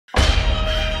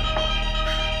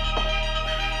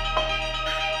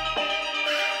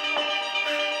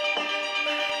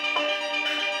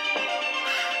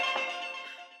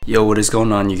Yo, what is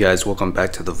going on, you guys? Welcome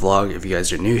back to the vlog. If you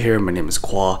guys are new here, my name is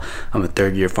Kwa. I'm a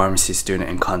third-year pharmacy student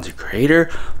and content creator.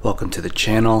 Welcome to the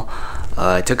channel.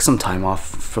 I took some time off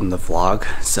from the vlog,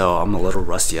 so I'm a little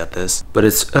rusty at this, but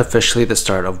it's officially the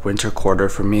start of winter quarter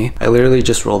for me. I literally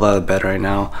just rolled out of bed right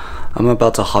now. I'm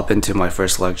about to hop into my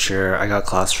first lecture. I got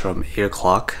class from 8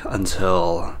 o'clock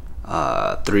until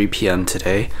 3 p.m.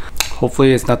 today.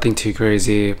 Hopefully it's nothing too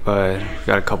crazy, but we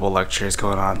got a couple lectures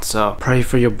going on, so pray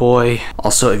for your boy.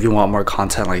 Also, if you want more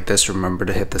content like this, remember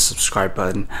to hit the subscribe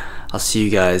button. I'll see you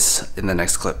guys in the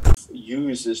next clip.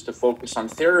 Uses to focus on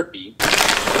therapy.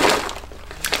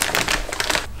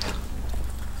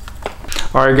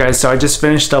 Alright guys, so I just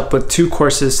finished up with 2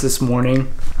 courses this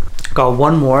morning. Got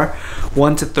one more,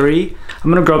 1 to 3. I'm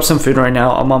gonna grab some food right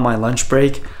now. I'm on my lunch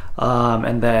break.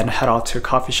 And then head out to a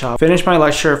coffee shop. Finish my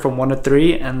lecture from 1 to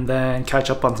 3 and then catch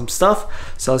up on some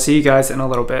stuff. So I'll see you guys in a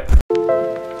little bit.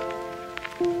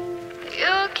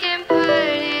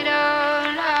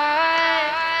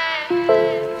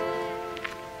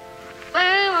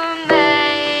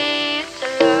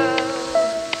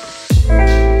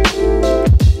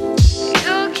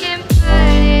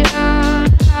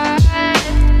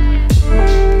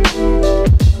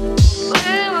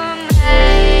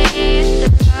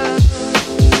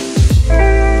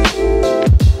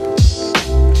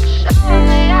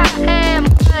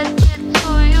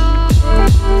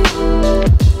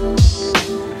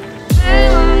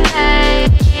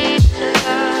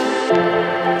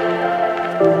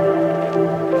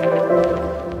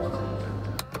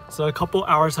 So a couple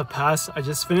hours have passed. I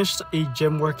just finished a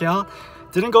gym workout.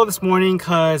 Didn't go this morning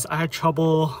because I had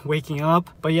trouble waking up.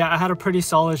 But yeah, I had a pretty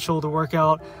solid shoulder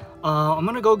workout. I'm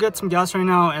gonna go get some gas right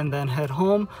now and then head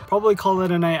home. Probably call it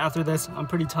a night after this. I'm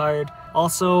pretty tired.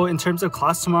 Also, in terms of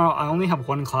class tomorrow, I only have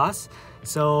 1 class.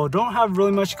 So don't have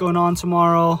really much going on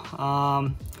tomorrow.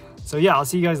 So yeah, I'll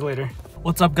see you guys later.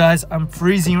 What's up guys? I'm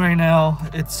freezing right now.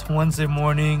 It's Wednesday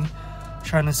morning.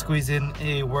 Trying to squeeze in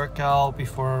a workout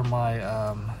before my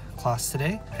class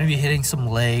today. I'm gonna be hitting some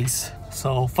legs,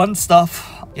 so fun stuff.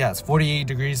 Yeah, it's 48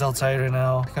 degrees outside right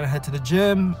now. Gotta head to the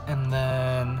gym and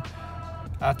then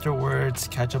afterwards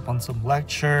catch up on some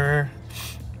lecture.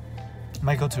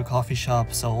 Might go to a coffee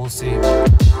shop, so we'll see.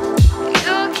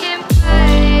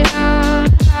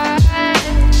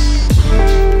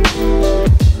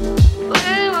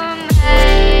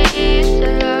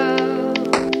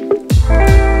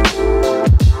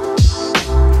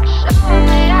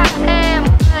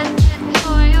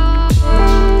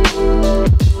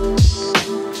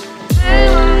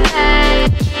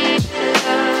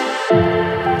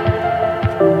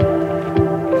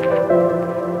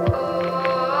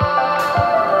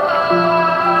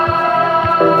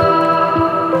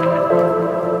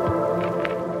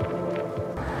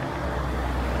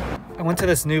 I went to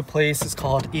this new place. It's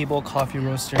called Able Coffee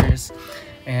Roasters,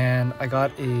 and I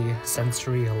got a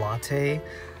sensory latte.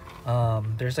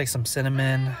 There's like some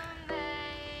cinnamon,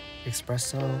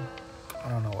 espresso, I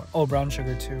don't know what. Oh, brown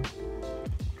sugar too.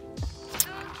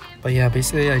 But yeah,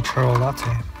 basically a churro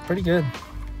latte. Pretty good.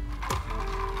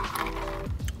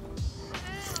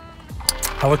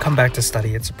 I would come back to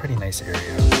study. It's a pretty nice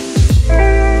area.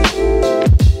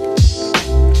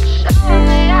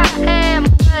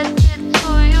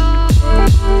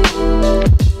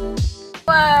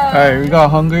 Alright, we got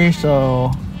hungry,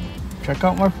 so check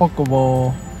out my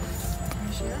Pokeball.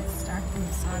 She looks stuck in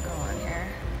the sago on here.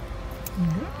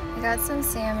 We got some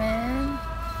salmon.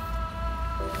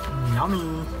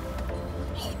 Yummy.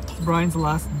 Brian's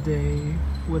last day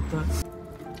with us.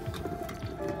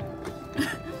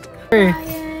 Hey.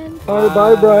 Brian.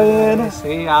 Bye, Brian.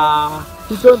 See ya.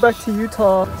 He's going back to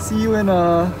Utah. See you in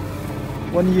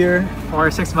 1 year.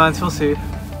 Or 6 months, we'll see.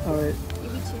 Alright.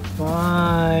 You too.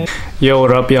 Bye. Yo,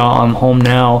 what up y'all? I'm home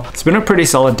now. It's been a pretty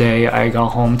solid day. I got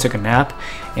home, took a nap,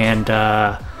 and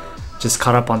just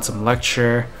caught up on some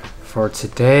lecture for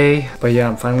today. But yeah,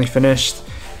 I'm finally finished.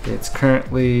 It's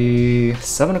currently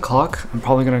 7 o'clock. I'm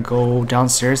probably gonna go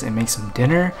downstairs and make some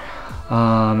dinner,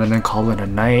 and then call it a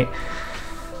night.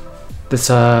 This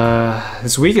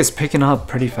week is picking up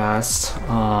pretty fast.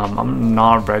 I'm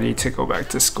not ready to go back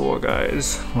to school,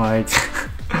 guys. Like,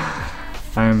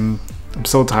 I'm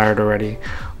so tired already.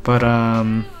 But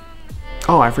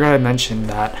oh, I forgot to mention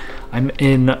that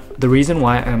the reason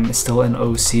why I'm still in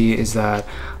OC is that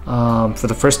for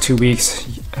the first 2 weeks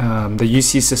the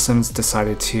UC systems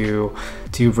decided to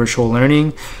do virtual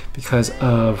learning because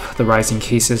of the rising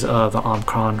cases of the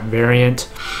Omicron variant.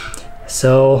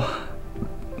 So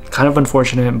kind of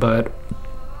unfortunate, but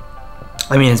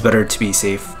I mean, it's better to be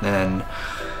safe than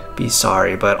be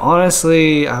sorry. But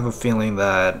honestly, I have a feeling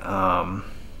that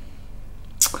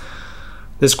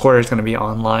this quarter is going to be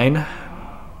online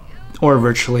or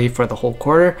virtually for the whole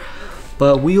quarter,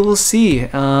 but we will see.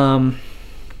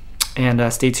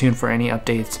 And stay tuned for any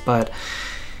updates. But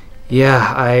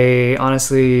yeah, I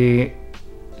honestly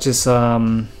just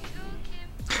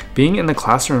being in the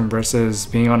classroom versus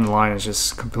being online is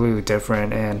just completely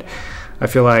different, and I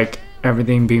feel like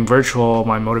everything being virtual,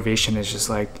 my motivation is just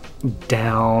like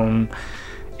down.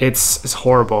 It's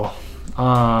horrible.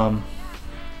 But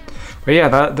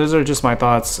yeah, those are just my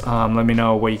thoughts. Let me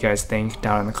know what you guys think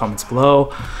down in the comments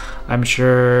below. I'm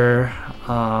sure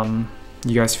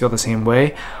you guys feel the same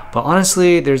way, but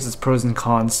honestly, there's its pros and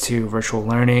cons to virtual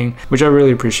learning, which I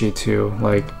really appreciate too.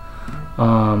 Like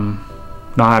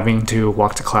not having to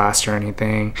walk to class or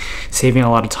anything, saving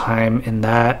a lot of time in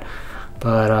that.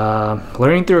 But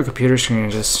learning through a computer screen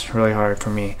is just really hard for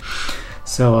me.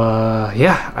 So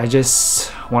yeah, I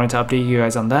just wanted to update you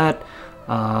guys on that.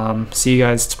 See you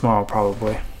guys tomorrow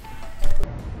probably.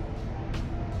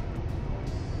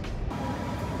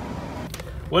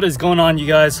 What is going on, you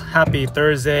guys? Happy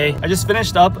Thursday. I just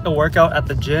finished up a workout at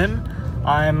the gym.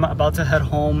 I'm about to head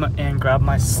home and grab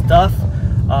my stuff.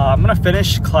 I'm gonna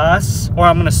finish class, or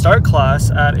I'm gonna start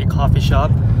class at a coffee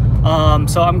shop.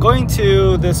 So I'm going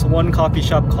to this one coffee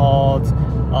shop called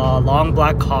Long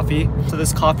Black Coffee. So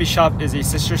this coffee shop is a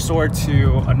sister store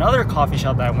to another coffee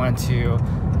shop that I went to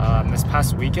this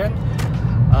past weekend.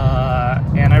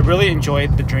 And I really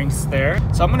enjoyed the drinks there.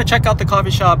 So I'm gonna check out the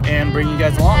coffee shop and bring you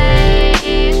guys along.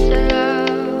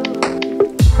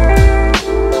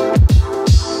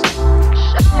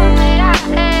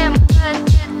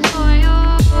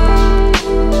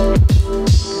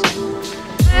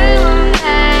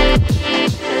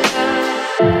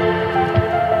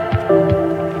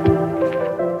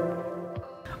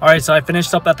 Alright, so I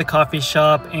finished up at the coffee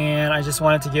shop and I just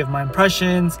wanted to give my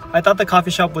impressions. I thought the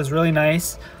coffee shop was really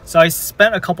nice. So I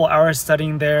spent a couple hours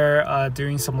studying there,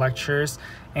 doing some lectures,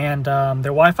 and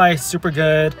their Wi-Fi is super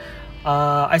good.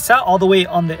 I sat all the way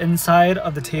on the inside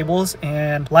of the tables,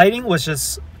 and lighting was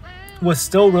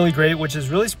still really great, which is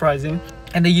really surprising.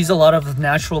 And they use a lot of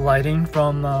natural lighting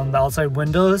from the outside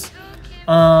windows.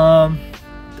 I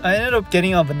ended up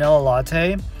getting a vanilla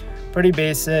latte, pretty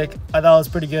basic. I thought it was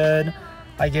pretty good.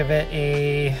 I give it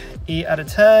a 8 out of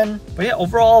 10. But yeah,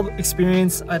 overall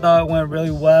experience, I thought it went really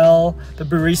well. The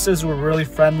baristas were really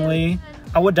friendly.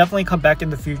 I would definitely come back in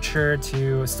the future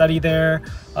to study there,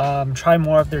 try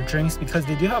more of their drinks because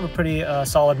they do have a pretty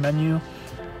solid menu.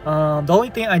 The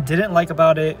only thing I didn't like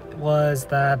about it was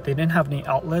that they didn't have any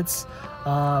outlets.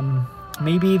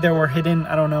 Maybe they were hidden,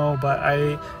 I don't know, but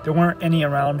there weren't any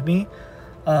around me.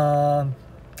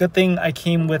 Good thing I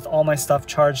came with all my stuff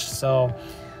charged, so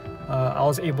I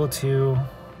was able to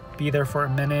be there for a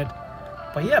minute.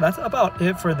 But yeah, that's about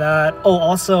it for that. Oh,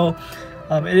 also,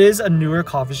 it is a newer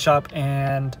coffee shop,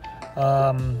 and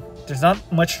there's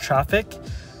not much traffic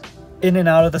in and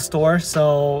out of the store,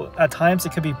 so at times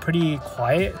it could be pretty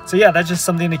quiet. So yeah, that's just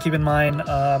something to keep in mind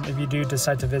if you do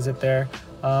decide to visit there.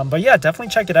 But yeah,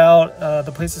 definitely check it out.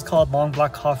 The place is called Long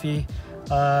Black Coffee.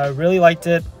 Really liked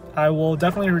it. I will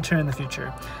definitely return in the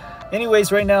future.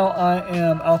 Anyways, right now I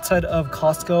am outside of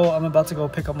Costco. I'm about to go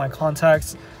pick up my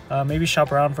contacts, maybe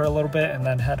shop around for a little bit and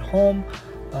then head home.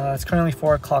 It's currently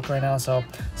 4 o'clock right now, so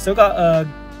still got a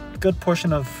good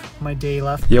portion of my day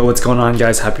left. Yo, what's going on,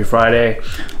 guys? Happy Friday.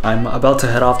 I'm about to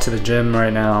head off to the gym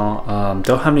right now.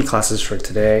 Don't have any classes for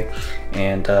today,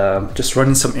 and just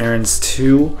running some errands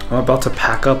too. I'm about to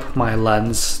pack up my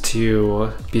lens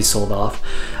to be sold off.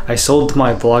 I sold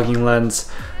my vlogging lens,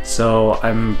 so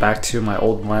I'm back to my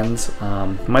old lens.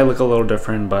 It might look a little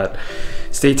different, but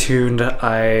stay tuned.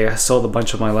 I sold a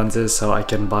bunch of my lenses so I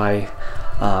can buy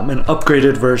an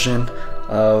upgraded version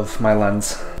of my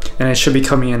lens, and it should be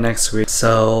coming in next week,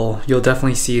 so you'll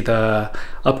definitely see the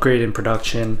upgrade in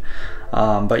production.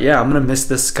 But yeah, I'm gonna miss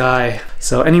this guy.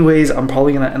 So anyways, I'm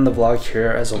probably gonna end the vlog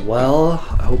here as well.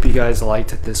 I hope you guys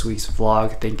liked this week's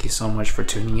vlog. Thank you so much for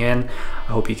tuning in.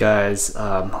 I hope you guys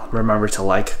remember to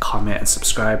like, comment, and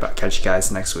subscribe. I'll catch you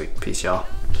guys next week. Peace, y'all.